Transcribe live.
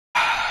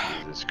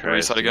Jesus They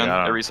Christ. reset again.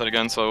 Yeah. They reset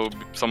again, so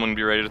someone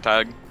be ready to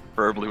tag,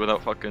 preferably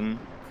without fucking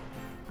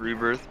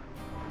rebirth.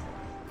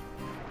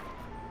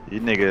 You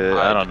nigga,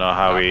 I don't know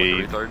how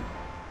we retard.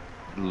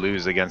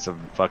 lose against a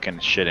fucking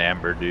shit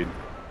amber, dude.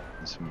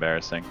 It's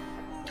embarrassing.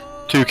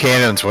 2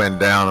 cannons went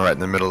down right in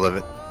the middle of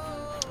it.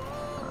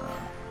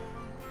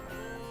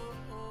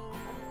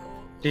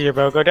 Did your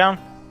bow go down?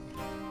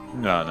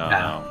 No,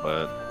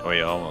 but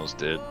we almost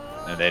did.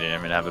 And they didn't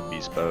even have a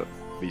beast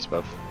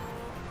buff.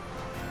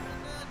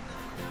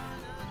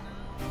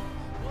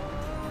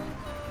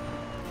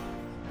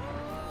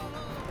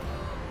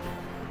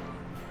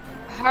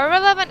 How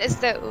relevant is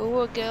the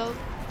Uwu guild?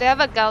 They have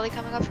a galley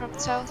coming up from the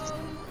south.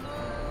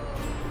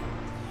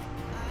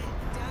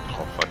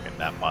 Oh, fucking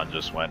that mon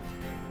just went.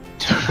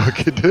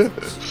 Fucking did.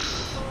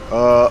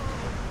 Alright,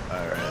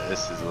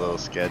 this is a little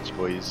sketch,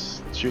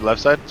 boys. Shoot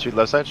left side, shoot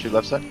left side, shoot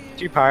left side.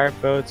 2 pirate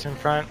boats in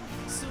front.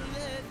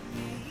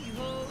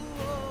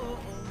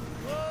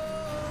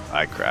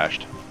 I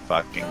crashed.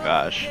 Fucking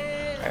gosh.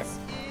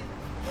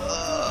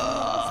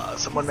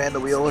 Someone man the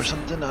wheel or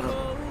something? I don't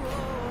know.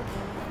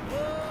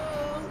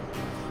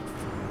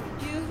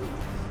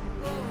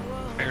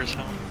 Bears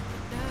home.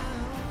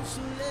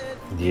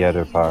 The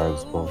other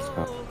powers both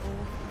got.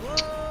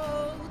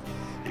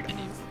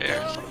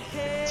 Bears.